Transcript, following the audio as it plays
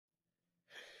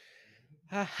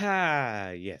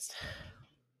Haha, yes.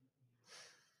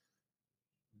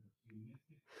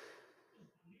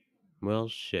 Well,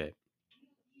 shit.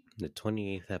 The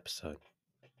 28th episode.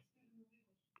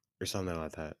 Or something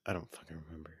like that. I don't fucking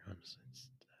remember, honestly.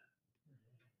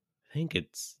 I think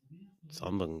it's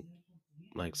something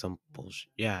like some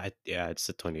bullshit. Yeah, it's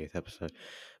the 28th episode.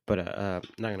 But not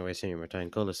gonna waste any more time.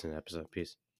 Go listen to the episode.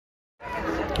 Peace.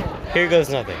 Here goes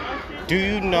nothing. Do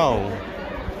you know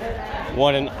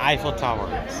what an Eiffel Tower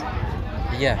is?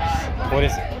 Yes. What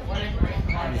is it?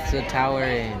 It's a tower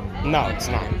in... No, it's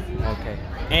not. Okay.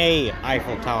 A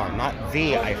Eiffel Tower, not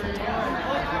the Eiffel Tower.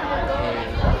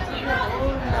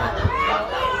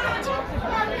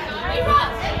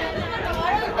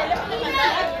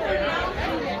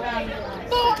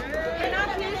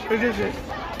 What is it?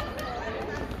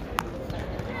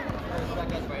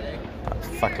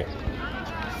 Fuck it.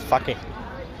 Fuck it.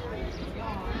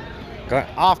 Going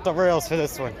off the rails for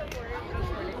this one.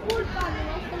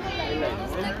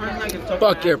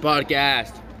 Fuck your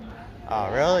podcast.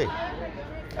 Oh, really?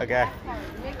 Okay.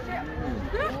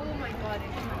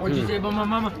 What'd you say about my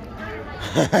mama?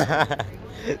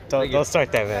 don't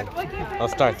start that, man. Don't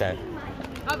start that.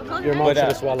 Your mom should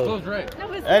have swallowed.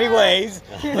 Anyways,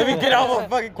 let me get off a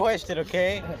fucking question,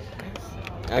 okay?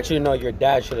 Actually, no, your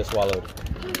dad should have swallowed.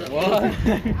 What?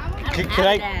 Can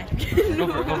I? Go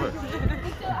for it.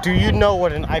 Do you know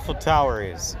what an Eiffel Tower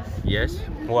is? Yes.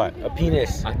 What? A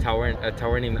penis. A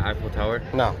tower named Eiffel Tower.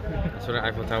 No. That's what an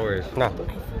Eiffel Tower is. No.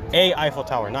 A Eiffel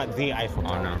Tower, not the Eiffel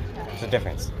Tower. Oh no. There's a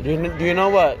difference. Do you know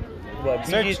what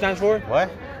BD stands for? What?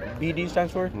 BD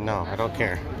stands for? No, I don't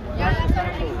care.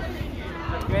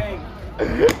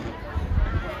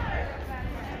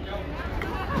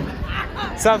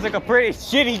 Sounds like a pretty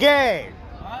shitty gang.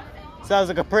 Sounds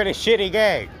like a pretty shitty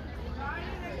gang.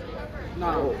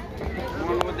 No. You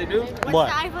know what they do? What?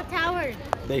 What's the Eiffel Tower?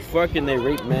 They fuck and they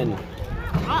rape men.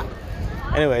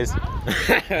 Anyways.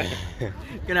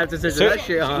 Gonna have to search Search, that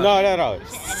shit, huh? No.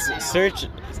 Search.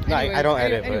 No, I don't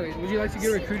edit. Anyways, would you like to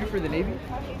get recruited for the Navy?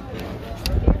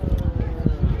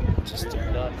 Just do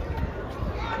that.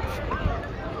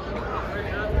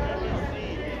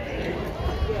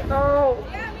 No.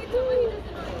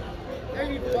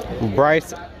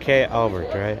 Bryce K.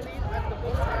 Albert, right?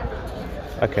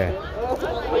 Okay.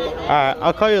 Alright,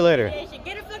 I'll call you later.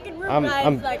 Get a fucking room,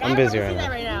 I'm busy right now.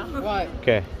 right now. What?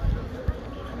 Okay.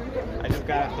 I just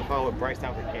got off the phone with Bryce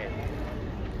Albert K.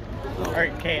 Or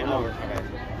K. Albert, okay.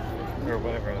 Or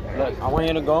whatever. Look, I want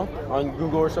you to go on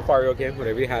Google or Safari, okay?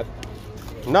 Whatever you have.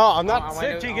 No, I'm not I want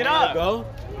searching you it to up. Go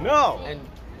No. and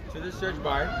to the search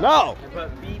bar. No. And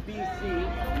put BBC.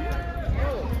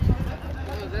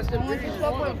 That's the British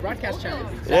broadcast channel.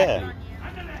 Yeah.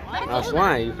 That's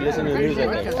why you can listen to the news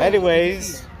like that.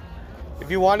 Anyways,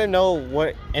 if you want to know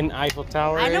what an Eiffel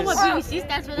Tower is. I know what BBC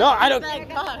stands for. No, I don't.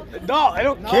 No, I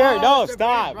don't care. No, it's a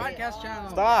stop. British broadcast channel.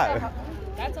 Stop.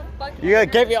 That's a fucking. You gotta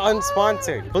get me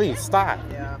unsponsored. Please stop.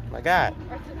 Yeah. My God.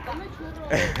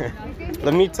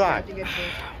 Let me talk.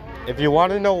 If you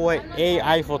want to know what a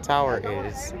Eiffel Tower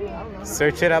is,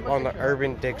 search it up on the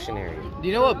Urban Dictionary. Do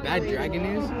you know what Bad Dragon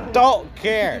is? Don't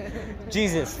care.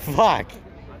 Jesus, fuck.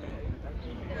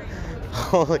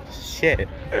 Holy shit.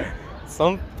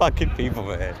 Some fucking people,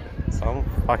 man. Some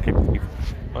fucking people.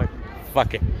 Like,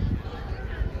 fuck it.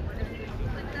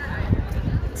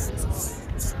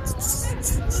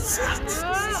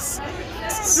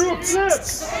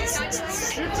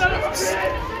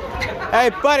 Hey,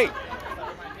 buddy.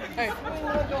 Hey.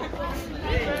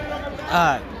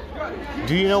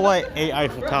 Do you know what a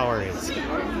Eiffel Tower is?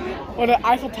 What an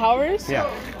Eiffel Tower is? Yeah.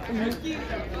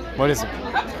 What is it?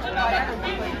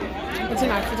 It's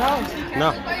an Eiffel Tower.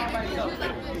 No.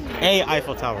 A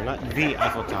Eiffel Tower, not the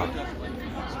Eiffel Tower.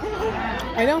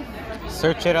 I know.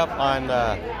 Search it up on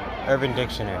Urban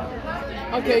Dictionary.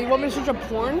 Okay, you want me to search up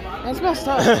porn? That's messed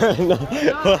up. No.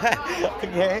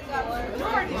 Okay.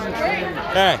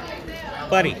 Hey,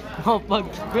 buddy. Oh, fuck.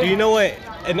 Do you know what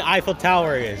an Eiffel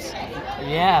Tower is?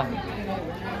 Yeah.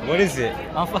 What is it?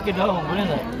 I don't fucking know. What is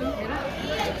it?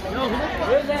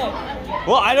 What is that?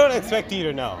 Well, I don't expect you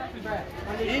to know.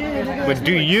 But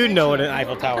do you know what an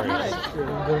Eiffel Tower is?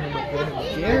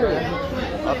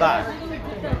 Bye-bye.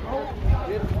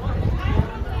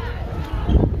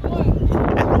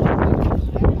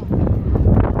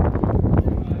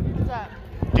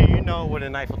 Do you know what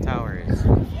an Eiffel Tower is?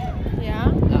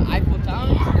 Yeah. The Eiffel Tower?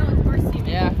 No, it's worse even.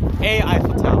 Yeah. A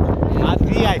Eiffel Tower, not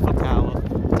the Eiffel Tower.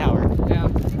 Yeah.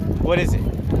 What is it?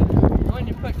 When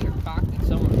you put your cock in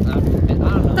someone's mouth, I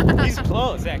don't know. He's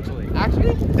close, actually.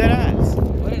 Actually? Dead ass.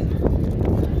 What is it?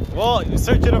 Well, you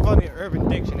search it up on the Urban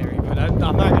Dictionary, but I'm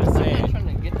not gonna say I'm it. trying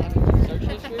to get that search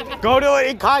history. Go to an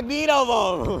incognito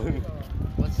mode.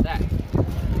 What's that?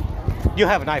 You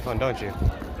have an iPhone, don't you?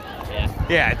 Yeah.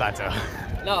 Yeah, I thought so.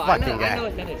 No, Fucking I guy. know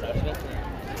what that is. I was messing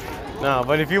around. No,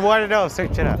 but if you want to know,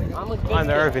 search it up I'm a good on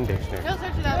the kid. Urban Dictionary. He'll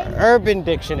search it up. Urban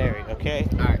Dictionary, okay?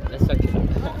 Alright, let's search it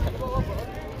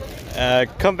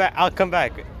up. Come back. I'll come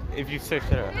back if you search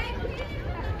it up.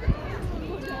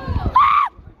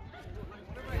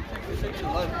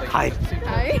 Hi.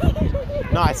 Hi.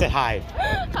 No, I said hi.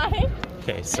 Hi.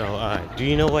 Okay, so do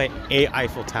you know what A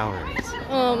Eiffel Tower is?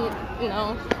 No.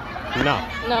 No.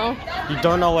 No. You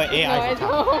don't know what A No, I Eiffel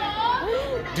Tower don't.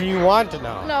 is? Do you want to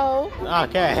know? No.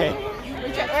 Okay.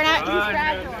 We're not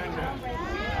distracted.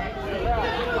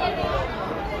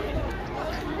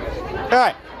 All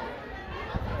right.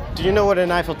 Do you know what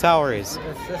an Eiffel Tower is?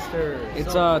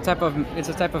 It's a type of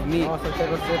meat.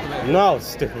 No,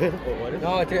 stupid.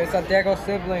 No, it's a Dago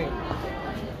sibling.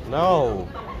 No.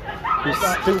 You're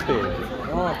stupid.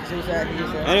 No, he said.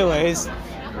 Anyways,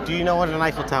 do you know what an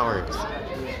Eiffel Tower is?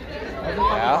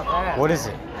 Yeah. What is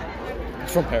it?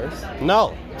 It's from Paris.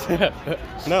 No.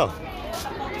 No.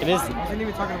 It isn't. I wasn't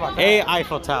even talking about that. A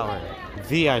Eiffel Tower.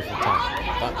 The Eiffel Tower.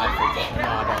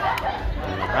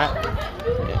 Right?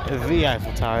 The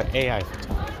Eiffel Tower. A Eiffel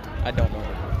Tower. I don't know.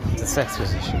 It's a sex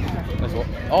position. That's what.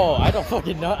 Oh, I don't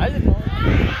fucking know. I didn't know.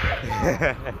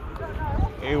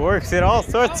 It works in all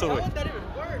sorts of ways.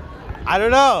 I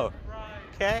don't know.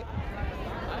 Okay.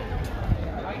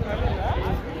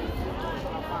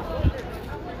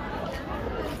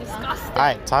 Disgusting.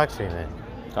 Alright, talk to me, man.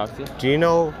 Talk to you. Do you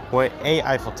know what A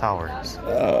Eiffel Tower is?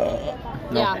 No.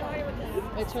 Yeah.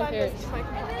 It's from Paris.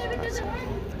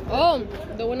 Oh,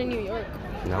 the one in New York.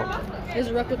 No. There's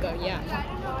a replica, yeah.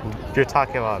 You're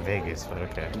talking about Vegas, but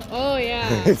okay. Oh, yeah.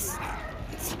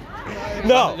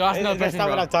 No, That's not that's not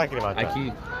what bro. I'm talking about. I though.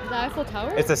 keep. The Eiffel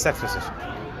Tower? It's a sex position.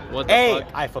 What the A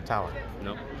fuck? Eiffel Tower,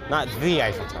 No. not the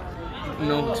Eiffel Tower.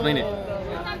 No, explain it. I'm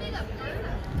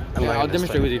Yeah, not I'll gonna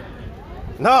demonstrate with explain. you.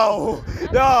 No,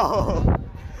 no,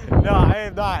 no. I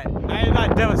am not. I am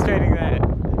not demonstrating that.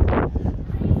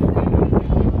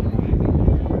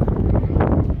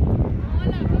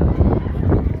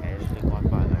 Okay, this thing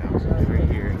walked by like I was right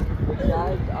here.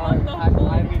 Guys are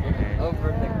high-fiving over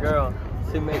the girl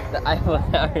to make the Eiffel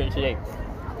Tower shake.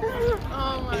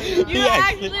 Oh my god. You You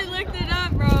actually looked it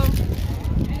up, bro.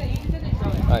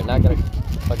 Alright, now I gotta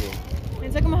fucking.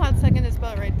 It took him a hot second to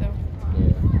spell it right, though.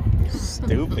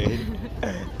 Stupid.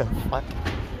 The fuck?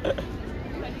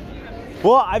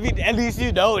 Well, I mean, at least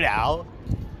you know now.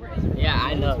 Yeah,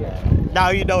 I know that. Now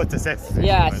you know it's a sex position.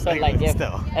 Yeah, but so like if,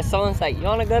 still. if someone's like, you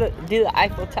wanna go to do the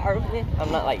Eiffel Tower with me?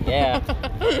 I'm not like, yeah.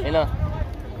 You know?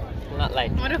 I'm not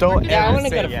like, What if Don't Marcus- yeah, I ever wanna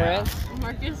go say to yeah. France.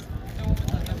 Marcus?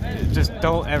 Just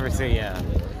don't ever say yeah.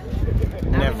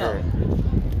 Never.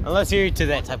 Unless you're into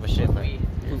that type of shit. But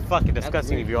you're fucking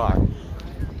disgusting if you are.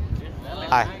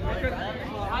 Hi.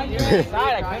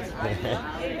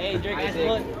 Hey, Drake,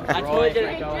 I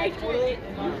totally.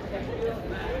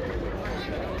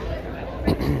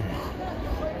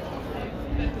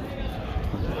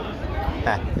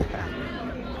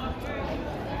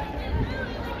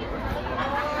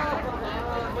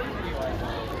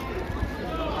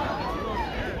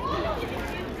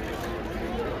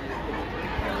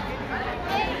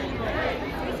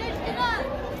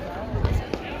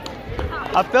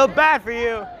 I feel bad for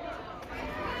you.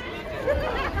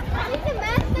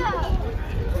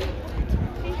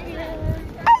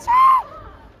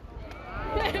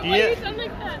 Why Yeah. you sound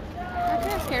like that? That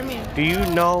kind of scared me. Do you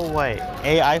know what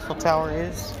A Eiffel Tower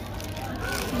is?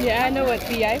 Yeah, I know what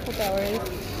the Eiffel Tower is.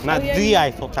 Not Oh, yeah, the yeah.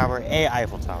 Eiffel Tower, A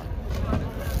Eiffel Tower.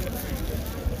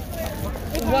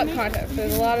 In what context?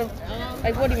 There's a lot of,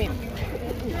 like, what do you mean?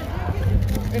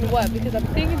 In what? Because I'm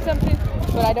thinking something,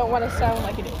 but I don't want to sound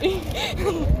like an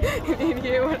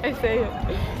idiot when I say it.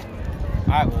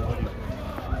 Alright, well,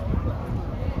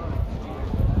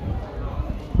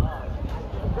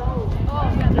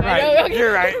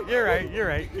 You're right. You're right. You're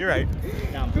right. You're right. Oh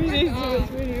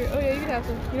yeah, you can have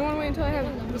some. You don't want to wait until I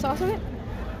have the sauce on it?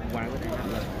 Why would I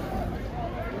have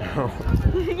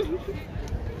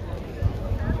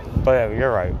that? But yeah,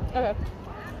 you're right. Okay.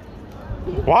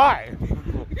 Why?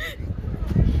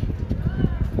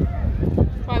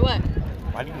 Why what?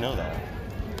 Why do you know that?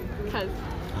 Because.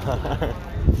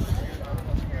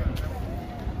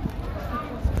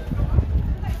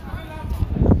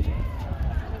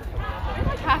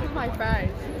 Half of my fries.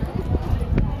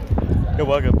 You're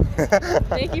welcome.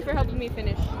 Thank you for helping me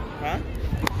finish. Huh?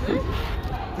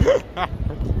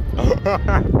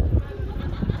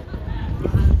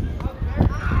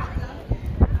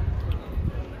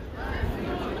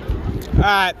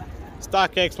 Alright,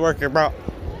 StockX worker, bro.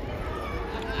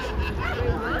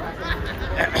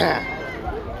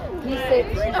 He's sick.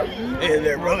 Hey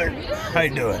there, brother. How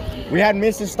you doing? We had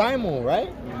Mrs. Steinmüll, right?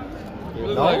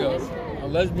 Looks like a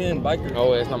lesbian biker.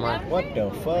 Oh, it's not mine. What the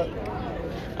fuck?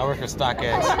 I work for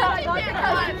StockX.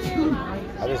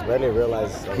 I just barely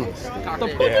realized.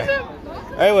 Yeah.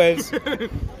 Anyways.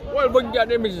 What the fuck you got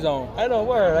the images on? I don't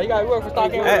worry. You got to work for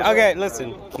stock. Okay,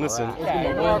 listen.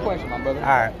 Okay, one more question, my brother.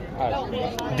 Alright.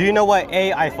 Do you know what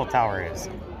A Eiffel Tower is?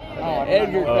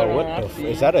 Edgar. What the?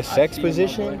 Is that a sex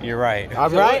position? You're right.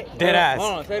 I'm right. Dead ass.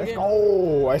 Hold on, say it again.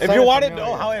 Oh, If you want to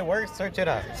know how it works, search it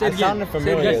up. Say it I again. sounded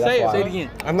familiar, Say it that's again. why. Say it again.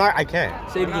 I'm not. I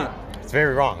can't. Say it again. It's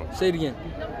very wrong. Say it again.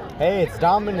 Hey, it's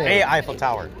Dominic. A Eiffel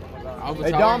Tower.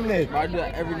 Hey, Dominic. I do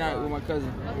that every night with my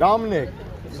cousin. Dominic.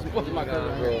 This is my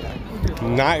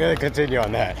cousin. Not gonna continue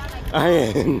on that. I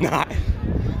am not.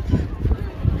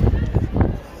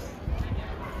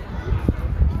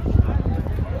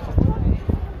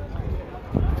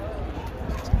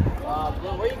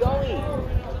 Where you going?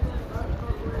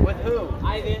 With who?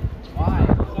 Ivan. Why?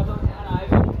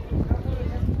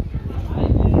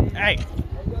 Hey.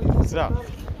 So,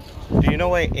 do you know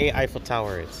what A Eiffel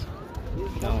Tower is?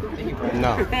 No.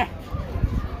 No.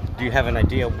 Do you have an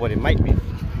idea of what it might be?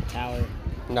 Tower.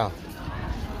 No.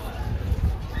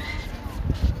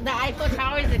 The Eiffel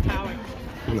Tower is a tower.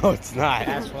 No, it's not.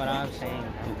 That's what I'm saying.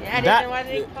 Yeah, I didn't That- know why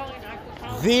they call it Eiffel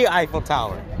Tower. The Eiffel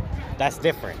Tower. That's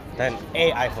different than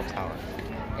A Eiffel Tower.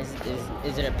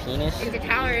 Is it a penis? It's a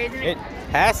tower, isn't it? It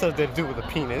has something to do with a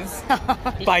penis,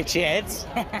 by chance.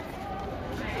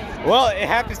 Well, it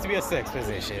happens to be a sex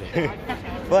position.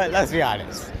 But let's be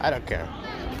honest, I don't care.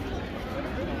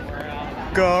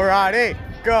 Go Ronnie!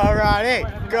 Go Ronnie!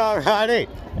 Go Ronnie!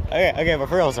 Okay, but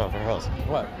for real, for real.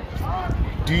 What?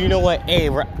 Do you know what A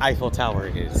Eiffel Tower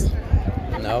is?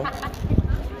 No.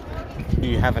 Do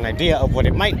you have an idea of what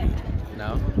it might be?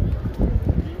 No.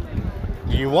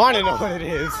 Do you want to know what it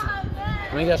is? I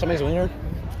mean, you got somebody's wiener?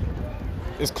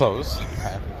 It's close.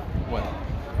 What?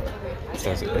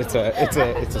 It's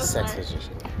a sex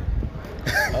position.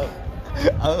 Oh.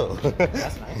 Oh.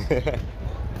 That's nice.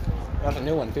 That's a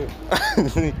new one, too.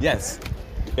 Yes.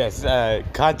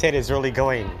 Content is really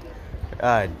going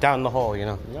down the hole, you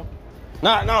know. Yep.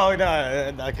 No.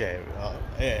 Okay.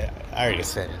 Yeah, I already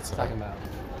said it. So. Talking about.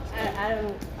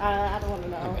 I don't want to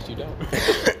know. But you don't.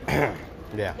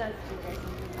 Yeah.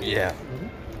 Yeah.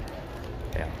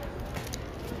 Yeah.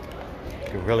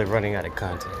 You're really running out of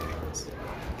content. It's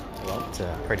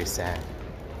pretty sad.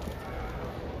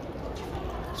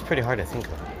 It's pretty hard to think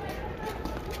of.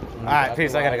 All right,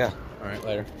 peace. I gotta go. All right,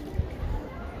 later.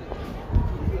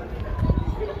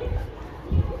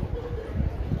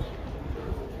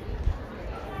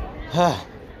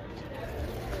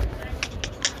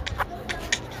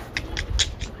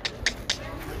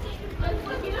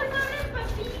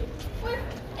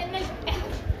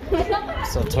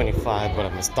 So 25, but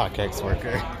I'm a StockX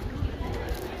worker.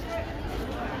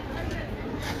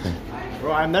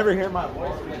 Bro, I never hear my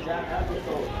voice in the Jack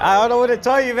episode. I don't know what to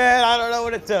tell you, man. I don't know what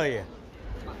to tell you.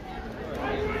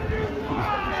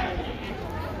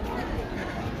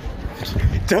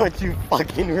 Don't you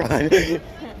fucking run.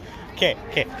 Okay.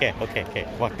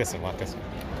 Walk this way.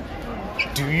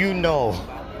 Do you know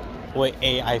what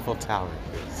A Eiffel Tower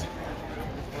is?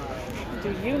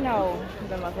 Do you know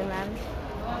the Muffin Man?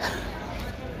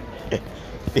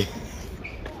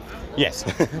 Yes.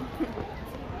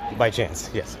 By chance,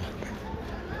 yes.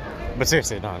 But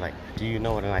seriously, no, like, do you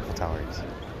know what an Eiffel Tower is?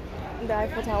 The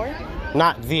Eiffel Tower?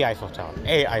 Not the Eiffel Tower,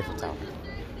 A Eiffel Tower.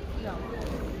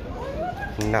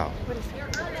 No.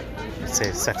 It's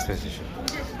a sex position.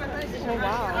 Oh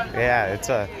wow. Yeah, it's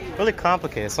really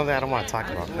complicated. It's something I don't want to talk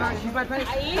about now.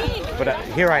 But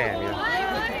here I am, you know.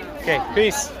 Okay,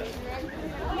 peace.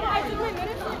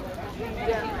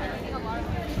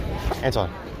 Anton.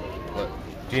 What?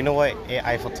 Do you know what A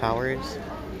Eiffel Tower is?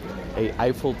 A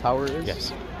Eiffel Tower is?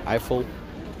 Yes. Eiffel.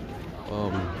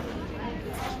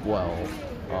 Well,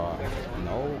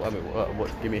 no. I mean, what?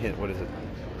 Give me a hint. What is it?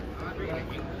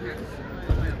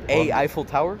 A Eiffel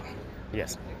Tower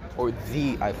Yes. or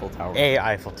the Eiffel Tower? A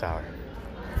Eiffel Tower.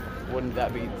 Wouldn't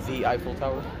that be the Eiffel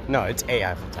Tower? No, it's A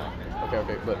Eiffel Tower. Okay,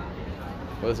 but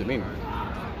what does it mean?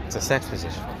 It's a sex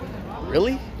position.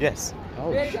 Really? Yes.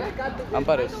 Oh shit! I'm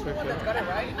about to search it.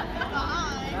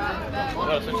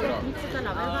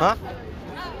 Huh?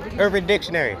 Urban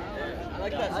Dictionary.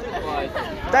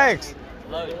 Thanks.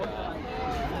 And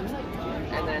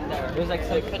then there's like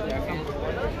some cut there.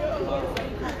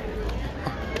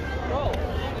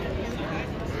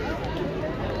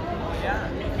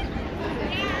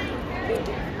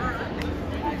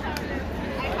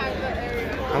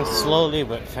 I'm slowly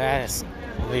but fast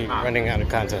desperately running out of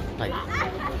content. Like,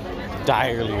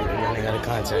 direly running out of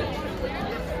content.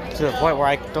 To the point where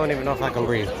I don't even know if I can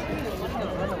breathe.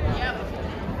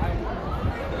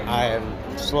 I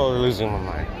am slowly losing my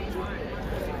mind.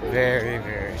 Very,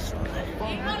 very slowly.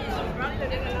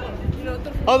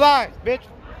 Hold on, bitch.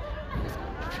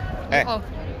 Hey,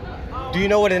 do you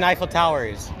know what an Eiffel Tower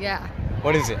is? Yeah.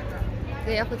 What is it?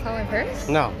 The Eiffel Tower in Paris?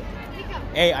 No.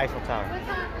 A Eiffel Tower.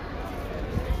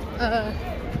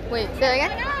 Wait, say that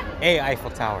again? A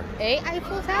Eiffel Tower. A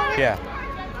Eiffel Tower? Yeah.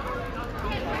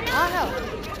 Oh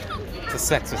no. It's a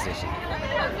sex position.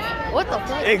 What the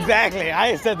fuck? Exactly.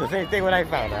 I said the same thing when I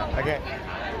found out. Okay.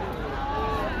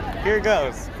 Here it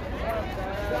goes.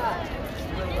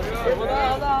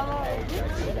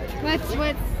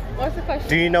 What's the question?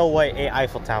 Do you know what a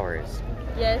Eiffel Tower is?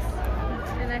 Yes.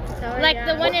 An Eiffel Tower. Like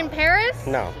the one in Paris?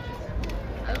 No.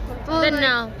 Then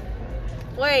no.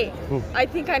 Wait, I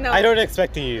think I know. I don't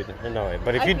expect you to know it,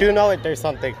 but if you do know it, there's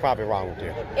something probably wrong with you.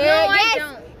 No, I yes.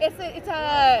 don't. It's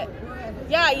a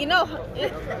yeah, you know.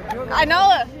 I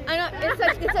know.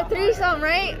 It's a threesome,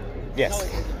 right? Yes.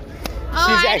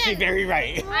 Oh, She's I actually didn't- very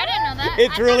right. I didn't know that.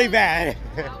 It's I really thought bad.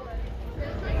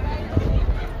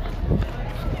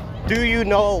 Do you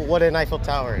know what an Eiffel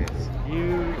Tower is?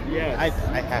 Yes. I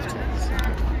have to.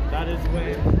 That is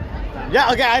when.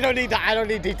 Yeah, okay, I don't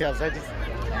need details. I just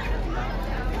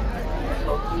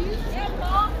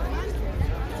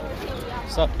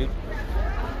What's up, dude?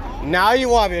 Now you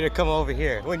want me to come over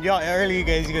here. When y'all early you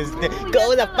guys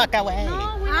go the fuck away.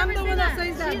 I'm the one that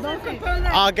says that. Don't compare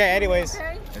that. Okay, anyways.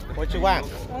 What you want?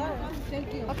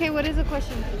 Okay, what is the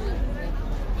question?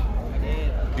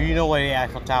 Do you know what a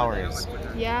Eiffel Tower is?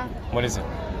 Yeah. What is it?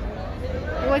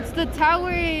 What's the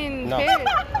tower in No. Paris?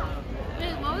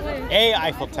 A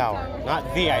Eiffel Tower, not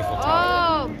the Eiffel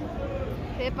Tower. Oh.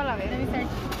 Sepa la verga.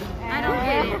 I don't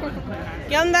get it.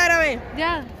 ¿Qué onda, árabe?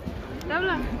 Ya.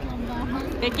 Habla.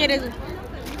 ¿Qué quieres?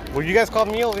 Would you guys call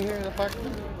me over here in the park?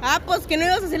 Ah, pues que no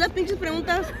ibas a hacer las pinches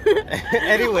preguntas.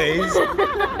 Anyways,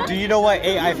 do you know what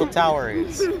a Eiffel Tower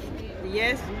is?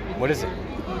 Yes. What is it?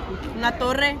 Una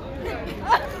torre.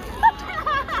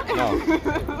 No.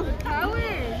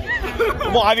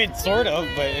 Well, I mean, sort of,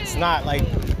 but it's not like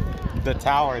the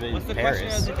tower that in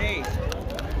Paris. day?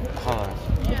 Hold on.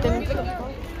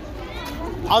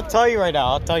 I'll tell you right now.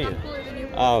 I'll tell you.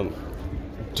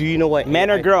 Do you know what Man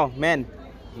or girl? Men.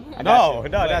 No,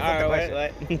 that's not the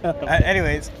Alright, question.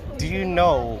 Anyways, do you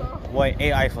know what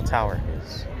a Eiffel Tower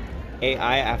is? A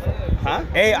Eiffel. Huh?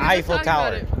 A Eiffel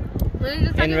Tower.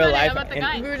 In real life.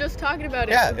 We were just talking about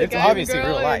it. Yeah, The it's guy and obviously girl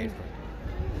real and- life.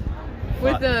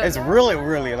 With the It's really,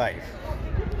 really life.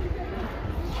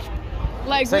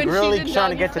 like It's like when really she's in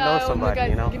trying to doggy get to know style, somebody, the guy's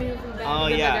you know? getting him from back, Oh,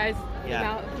 and then yeah. The guy's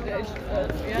Yeah. out to the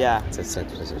edge. Yeah. It's a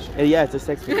sex position. Yeah, it's a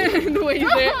sex position. The way you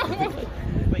say it.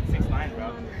 Like 6'9",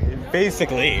 bro.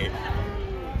 Basically.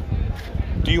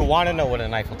 Do you want to know what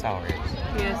an Eiffel Tower is?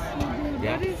 Yes.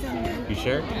 Yeah. You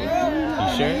sure?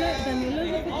 You sure?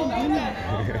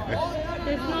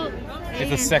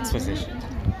 It's a sex position.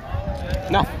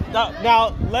 Now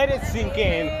let it sink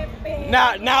in.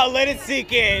 Now let it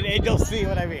sink in, and you'll see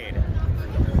what I mean.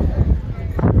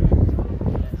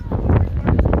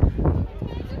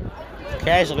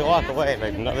 Casually walk away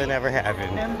like nothing ever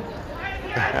happened.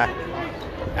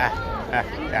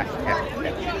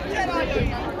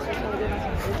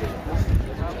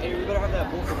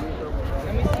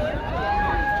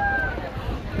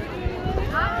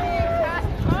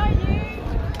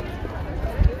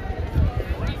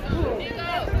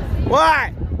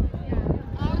 What?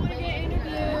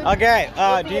 Okay,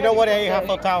 do you know what a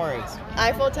Eiffel Tower is?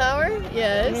 Eiffel Tower?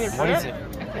 Yes. What is it?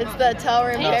 It's the tower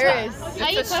in Paris. Are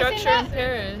you posting that?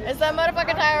 Paris. It's that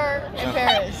motherfucking tower in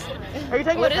Paris. Are you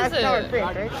talking What about is Eiffel Tower it? in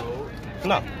France, right?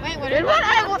 No, Wait, what is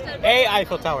that? a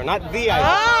Eiffel Tower, not the Eiffel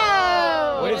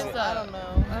Tower. Oh! What is it? I don't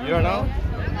know. You don't know?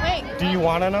 Wait. Do you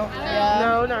want to know? Yeah.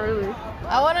 No, not really.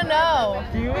 I want to know.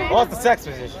 What's the sex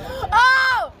position?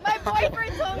 Oh! My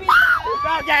boyfriend told me that.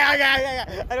 Okay.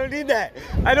 I don't need that.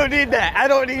 I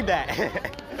don't need that.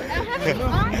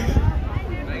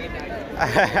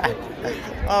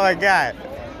 Oh my god.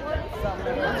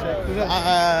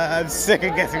 I'm sick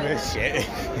of guessing this shit.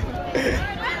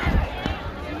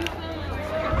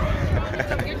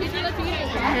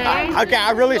 Okay,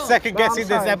 I'm really second guessing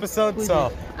this episode,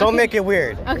 so don't make it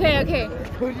weird. Okay.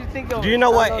 Who do you think of? Do you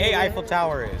know what a Eiffel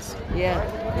Tower is? Yeah.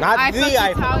 Not the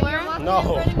Eiffel. Tower? No,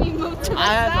 What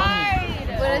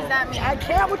does that mean? I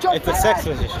can't with your it's a sex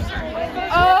position.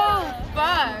 Oh,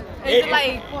 fuck. Is it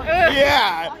like...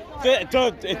 Yeah, it's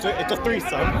a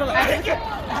threesome.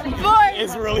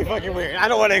 It's really fucking weird. I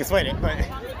don't want to explain it, but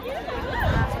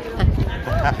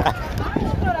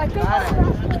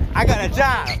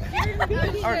job. I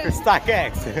work for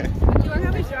StockX. You want to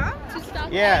have a job?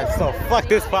 Yeah, so fuck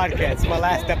this podcast. It's my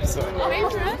last episode.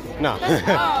 No.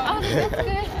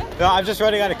 No, I'm just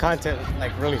running out of content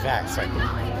like really fast. Like,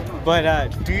 but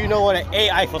do you know what an A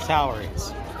Eiffel Tower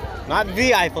is? Not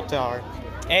the Eiffel Tower.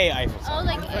 A Eiffel Tower. Oh,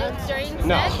 like during sex?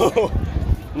 No.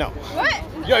 No. What?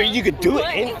 Yo, you could do it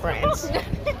in France.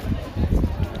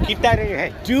 Keep that in your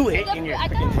head. Do it in your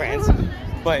freaking France.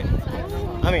 But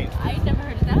I mean, I've never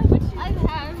heard of that. I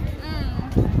have.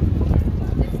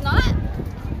 It's not?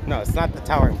 no, it's not the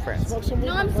tower in France.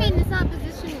 No, I'm saying it's not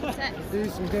position of sex.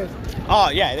 Oh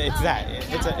yeah, it's that.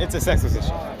 It's a sex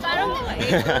position. I don't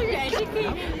know. You're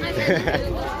educated.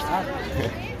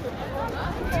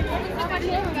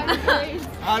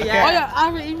 Oh, Oh yeah, I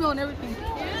have an email and everything.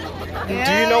 Do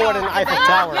you know what an Eiffel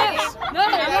Tower is? No.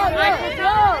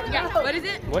 What is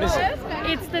it? What is it?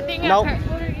 It's the thing Nope.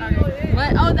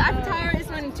 What? Oh, the Eiffel Tower is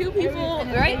when two people,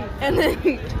 right? And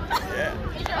then.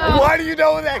 Why do you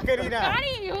know that, Karina?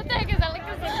 What the heck is that? Like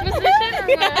a sex position or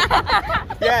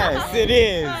what? Yes, it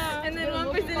is. And then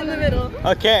one person in the middle.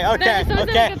 Okay.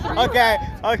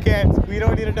 We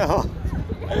don't need to know.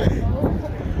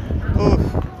 Oof.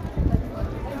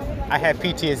 I had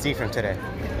PTSD from today.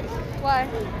 Why?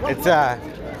 It's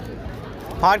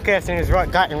podcasting has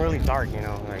gotten really dark, you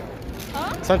know. Like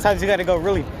sometimes you got to go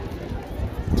really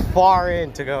far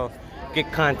in to go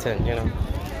get content, you know.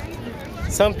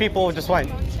 Some people just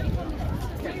want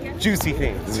juicy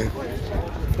things,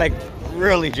 like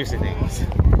really juicy things.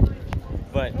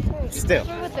 But still.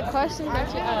 With the questions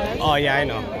that you asked. Oh yeah, I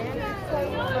know.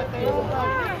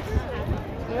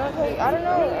 I don't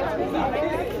know.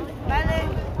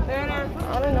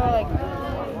 I don't know, like.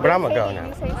 But I'm gonna go now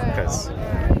because.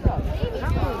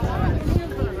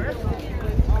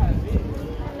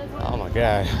 Oh my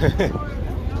god.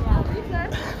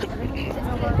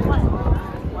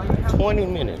 20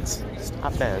 minutes. It's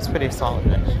not bad. It's pretty solid.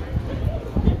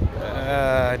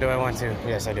 Do I want to?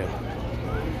 Yes, I do.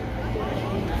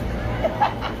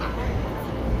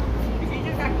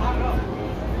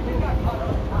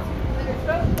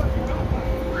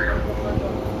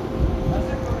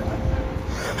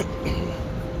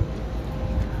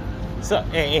 What's up,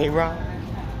 hey, Rob?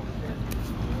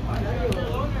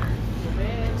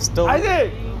 Still.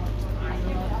 Isaac!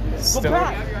 Still. Go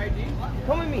back!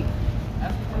 Come with me.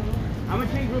 I'm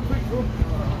gonna change real quick, bro.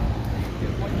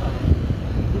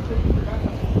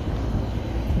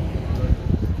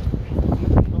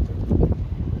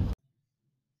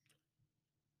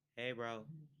 Hey, bro.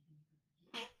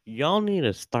 Y'all need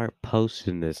to start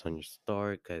posting this on your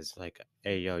story because, like,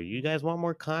 hey, yo, you guys want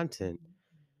more content?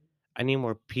 I need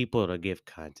more people to give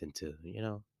content to, you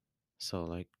know? So,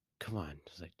 like, come on.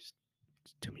 Just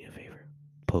do me a favor.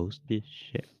 Post this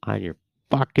shit on your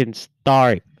fucking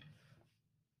story.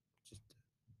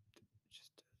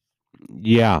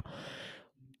 Yeah.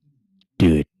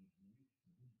 Do it.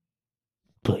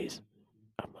 Please.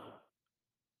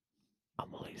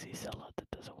 I'm a lazy sellout that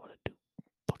doesn't want to do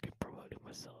fucking promoting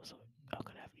myself, so I'm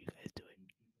gonna have you guys do it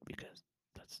because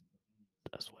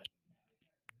that's what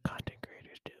content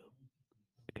creators do.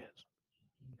 Because,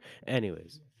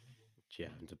 anyways, yeah,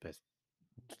 I'm the best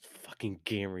fucking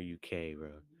gamer UK,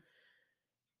 bro.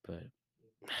 But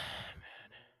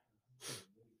man,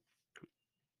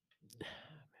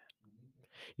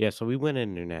 yeah. So we went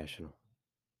international.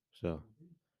 So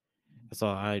that's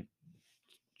all I.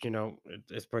 You know,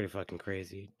 it's pretty fucking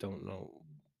crazy. Don't know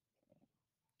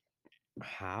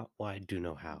how. Well, I do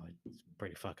know how. It's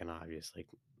pretty fucking obvious. Like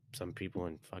some people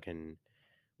in fucking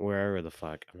wherever the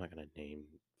fuck. I'm not gonna name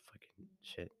fucking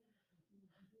shit.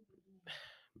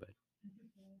 But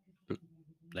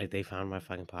like they found my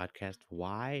fucking podcast.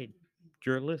 Why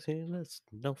you're listening to this?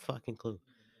 No fucking clue.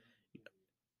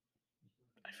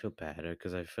 I feel bad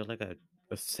because I feel like a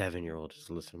 7-year-old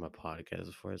just listened to my podcast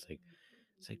before. It's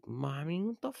like, mommy,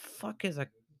 what the fuck is a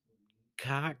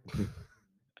cock?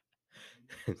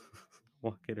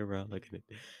 Walking around looking at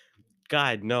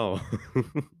God, no.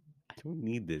 I don't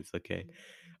need this, okay?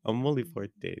 I'm only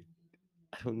 14.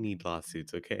 I don't need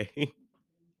lawsuits, okay?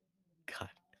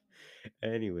 God.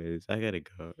 Anyways, I gotta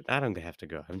go. I don't have to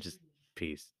go. I'm just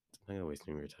peace. I'm not gonna waste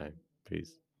any more time.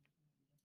 Peace.